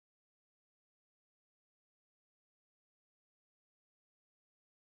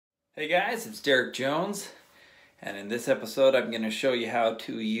Hey guys, it's Derek Jones, and in this episode I'm going to show you how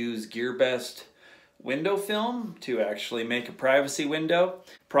to use Gearbest window film to actually make a privacy window.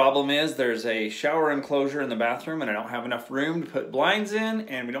 Problem is there's a shower enclosure in the bathroom and I don't have enough room to put blinds in,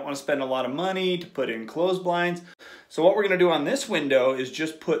 and we don't want to spend a lot of money to put in closed blinds. So what we're going to do on this window is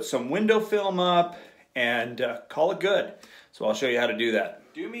just put some window film up and call it good. So I'll show you how to do that.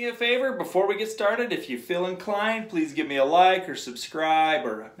 Do me a favor before we get started. If you feel inclined, please give me a like or subscribe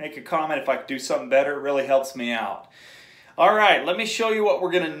or make a comment if I could do something better. It really helps me out. All right, let me show you what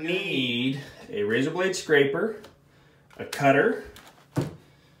we're gonna need. A razor blade scraper, a cutter,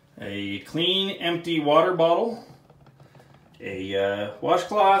 a clean empty water bottle, a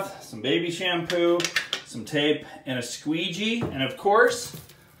washcloth, some baby shampoo, some tape, and a squeegee, and of course,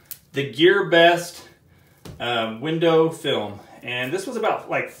 the Gearbest window film. And this was about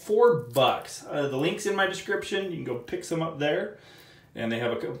like $4. The link's in my description. You can go pick some up there. And they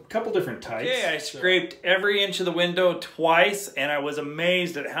have a couple different types. Okay, I scraped every inch of the window twice, and I was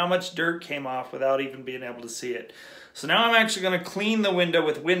amazed at how much dirt came off without even being able to see it. So now I'm actually going to clean the window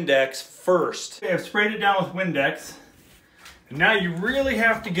with Windex first. Okay, I've sprayed it down with Windex. And now you really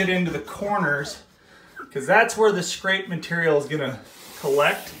have to get into the corners, because that's where the scrape material is going to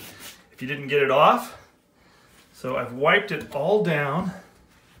collect if you didn't get it off. So I've wiped it all down,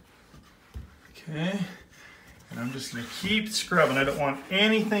 okay, and I'm just going to keep scrubbing. I don't want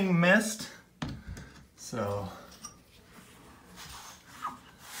anything missed, so.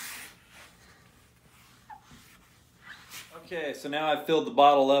 Okay, so now I've filled the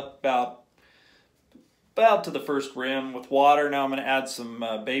bottle up about to the first rim with water. Now I'm going to add some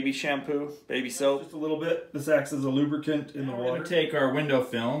baby shampoo, baby soap. Just a little bit. This acts as a lubricant in the water. We're going to take our window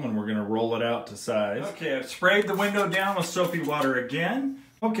film and we're going to roll it out to size. Okay, I've sprayed the window down with soapy water again.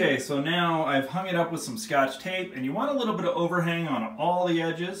 Okay, so now I've hung it up with some Scotch tape, and you want a little bit of overhang on all the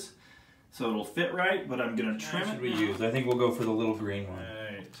edges so it'll fit right, but I'm going to trim it. What should we use? I think we'll go for the little green one.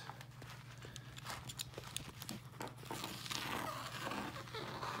 Right.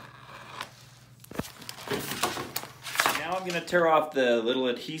 Now I'm going to tear off the little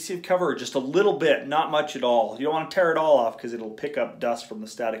adhesive cover, just a little bit, not much at all. You don't want to tear it all off because it'll pick up dust from the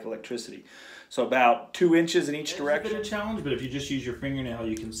static electricity. So about 2 inches in each direction. It's a bit of a challenge, but if you just use your fingernail,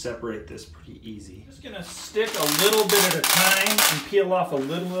 you can separate this pretty easy. Just going to stick a little bit at a time and peel off a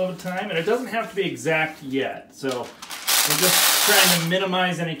little at a time, and it doesn't have to be exact yet. So we're just trying to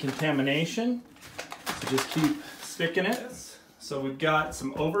minimize any contamination. So just keep sticking it. So we've got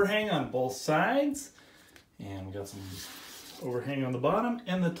some overhang on both sides. And we got some overhang on the bottom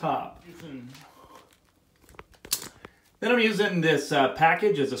and the top. Then I'm using this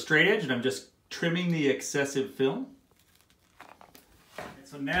package as a straight edge, and I'm just trimming the excessive film.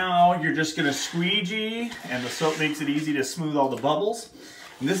 So now you're just going to squeegee, and the soap makes it easy to smooth all the bubbles.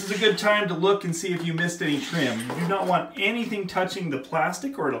 And this is a good time to look and see if you missed any trim. You do not want anything touching the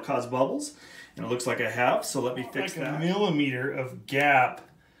plastic or it'll cause bubbles. And it looks like I have, so let me fix that. Like a millimeter of gap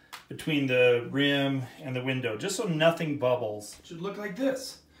between the rim and the window, just so nothing bubbles. It should look like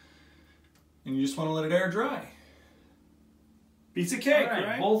this. And you just want to let it air dry. Piece of cake,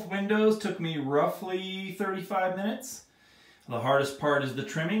 right? Both windows took me roughly 35 minutes. The hardest part is the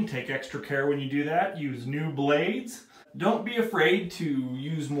trimming. Take extra care when you do that. Use new blades. Don't be afraid to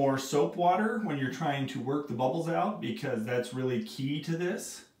use more soap water when you're trying to work the bubbles out, because that's really key to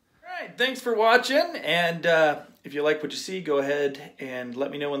this. All right, thanks for watching, and if you like what you see, go ahead and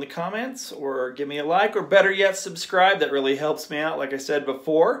let me know in the comments, or give me a like, or better yet, subscribe. That really helps me out, like I said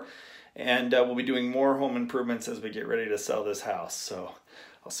before. And we'll be doing more home improvements as we get ready to sell this house. So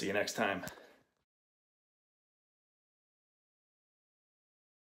I'll see you next time.